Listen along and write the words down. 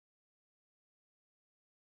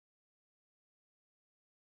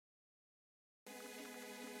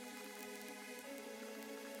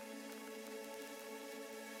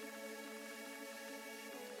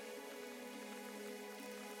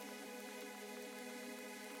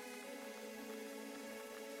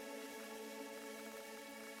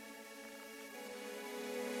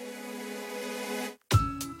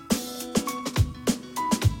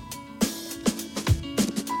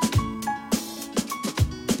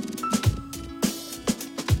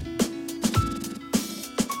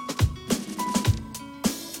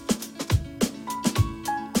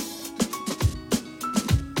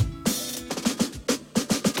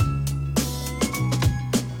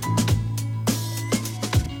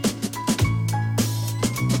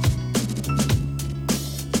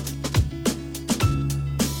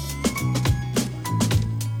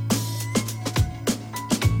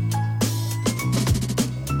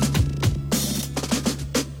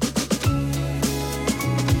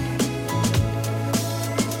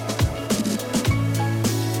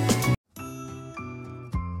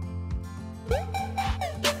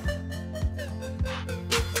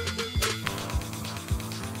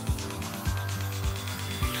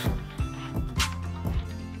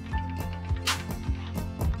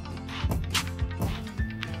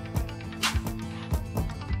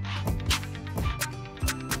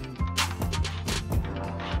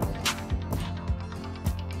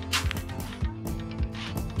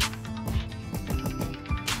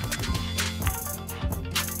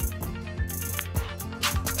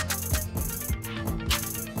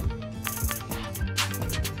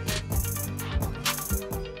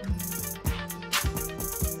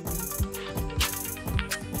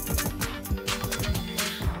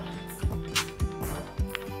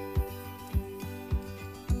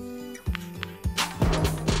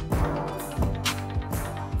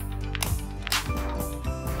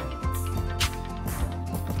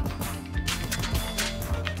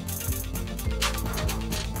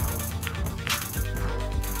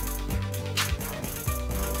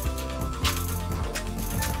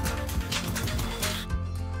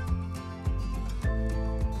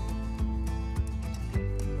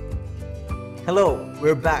Hello,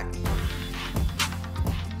 we're back.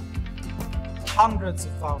 Hundreds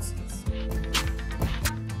of thousands.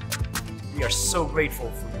 We are so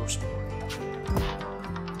grateful for your support.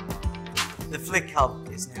 The Flic Hub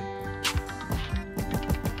is new.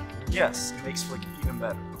 Yes, it makes Flic even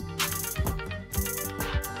better.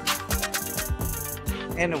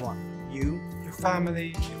 Anyone, you, Your family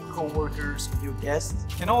your co-workers, your guests,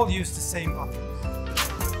 can all use the same buttons.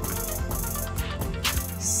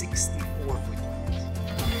 64 Flic buttons.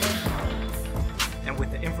 And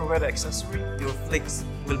with the infrared accessory, Your Flics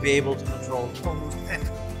will be able to control Almost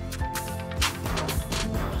anything.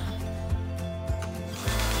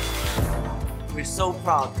 We're so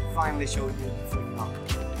proud to finally show you the Flic Hub.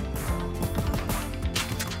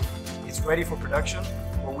 it's ready for production,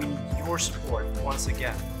 but we need your support once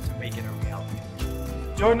again to make it a reality.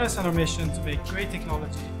 Join us on our mission to make great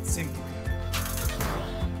technology simple.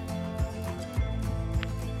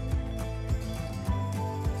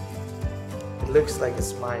 It looks like a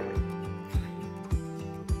smiley.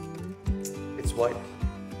 It's white.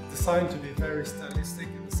 Designed to be very stylistic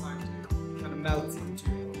and designed to kind of melt into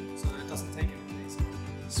you so that it doesn't take any place.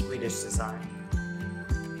 Swedish design.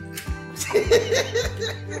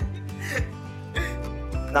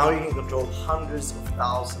 Now you can control hundreds of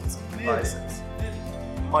thousands of devices.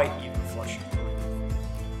 Might even flush you through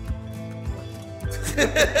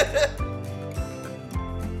it.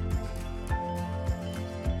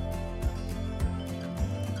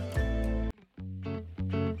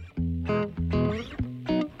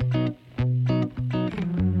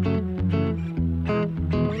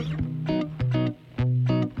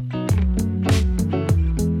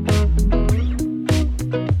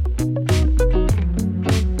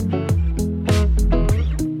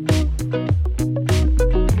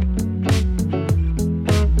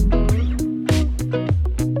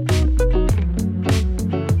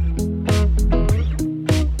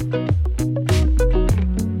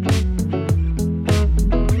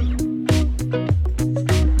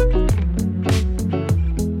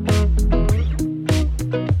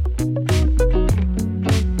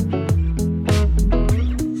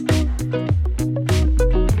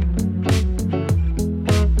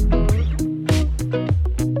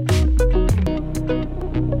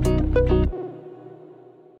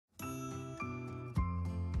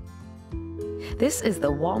 This is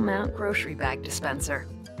the wall-mount grocery bag dispenser.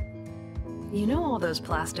 You know all those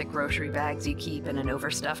plastic grocery bags you keep in an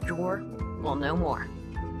overstuffed drawer? Well, no more.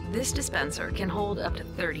 This dispenser can hold up to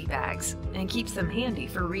 30 bags and keeps them handy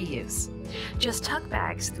for reuse. Just tuck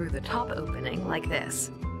bags through the top opening like this.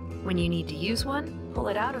 When you need to use one, pull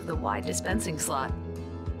it out of the wide dispensing slot.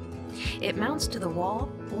 It mounts to the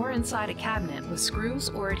wall or inside a cabinet with screws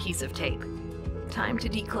or adhesive tape. Time to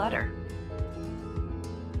declutter.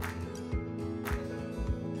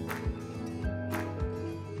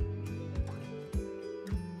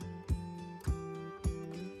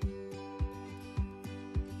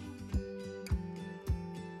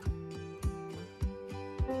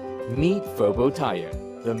 Meet Fobo Tire,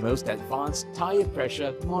 the most advanced tire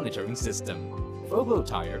pressure monitoring system. Fobo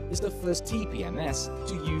Tire is the first TPMS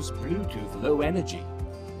to use Bluetooth Low Energy.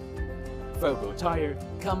 Fobo Tire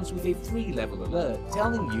comes with a 3-level alert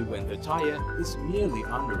telling you when the tire is merely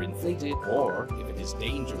underinflated or if it is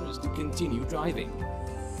dangerous to continue driving.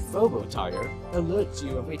 Fobo Tire alerts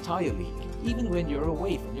you of a tire leak even when you're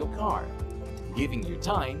away from your car, giving you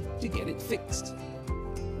time to get it fixed.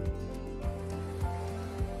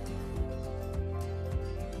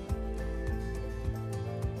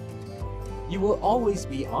 You will always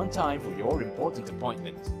be on time for your important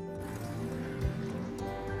appointment.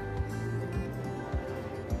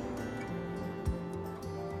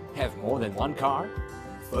 Have more than one car?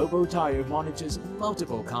 Fobo Tire monitors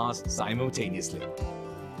multiple cars simultaneously.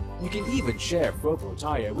 You can even share Fobo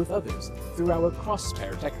Tire with others through our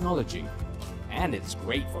cross-pair technology. And it's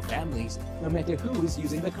great for families, no matter who is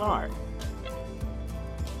using the car.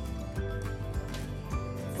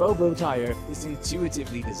 Fobo Tire is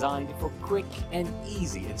intuitively designed for quick and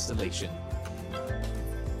easy installation.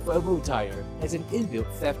 Fobo Tire has an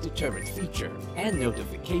inbuilt theft deterrent feature and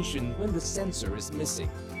notification when the sensor is missing.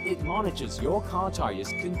 It monitors your car tires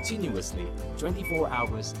continuously, 24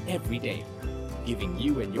 hours every day, giving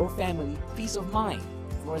you and your family peace of mind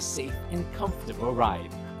for a safe and comfortable ride.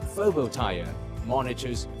 Fobo Tire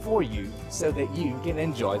monitors for you so that you can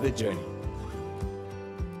enjoy the journey.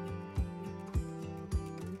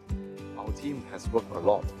 Our team has worked a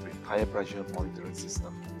lot with tire pressure monitoring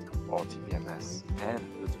system, or TPMS, and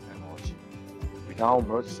Bluetooth technology. We now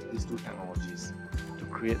merge these two technologies to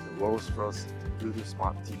create the world's first Bluetooth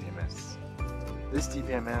Smart TPMS. This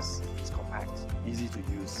TPMS is compact, easy to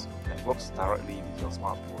use, and works directly with your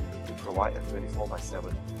smartphone to provide a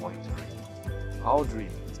 24/7 monitoring. Our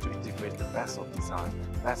dream is to integrate the best of design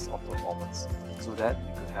and best of performance so that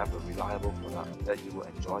you could have a reliable product that you will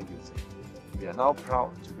enjoy using. We are now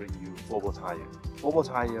proud to bring you Fobo Tire. Fobo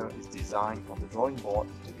Tire is designed from the drawing board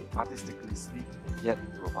to be artistically sleek yet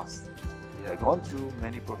robust. We have gone through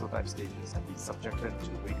many prototype stages and been subjected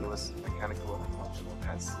to rigorous mechanical and functional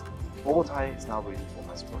tests. Fobo Tire is now ready for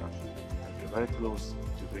mass production, and we are very close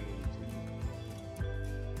to bringing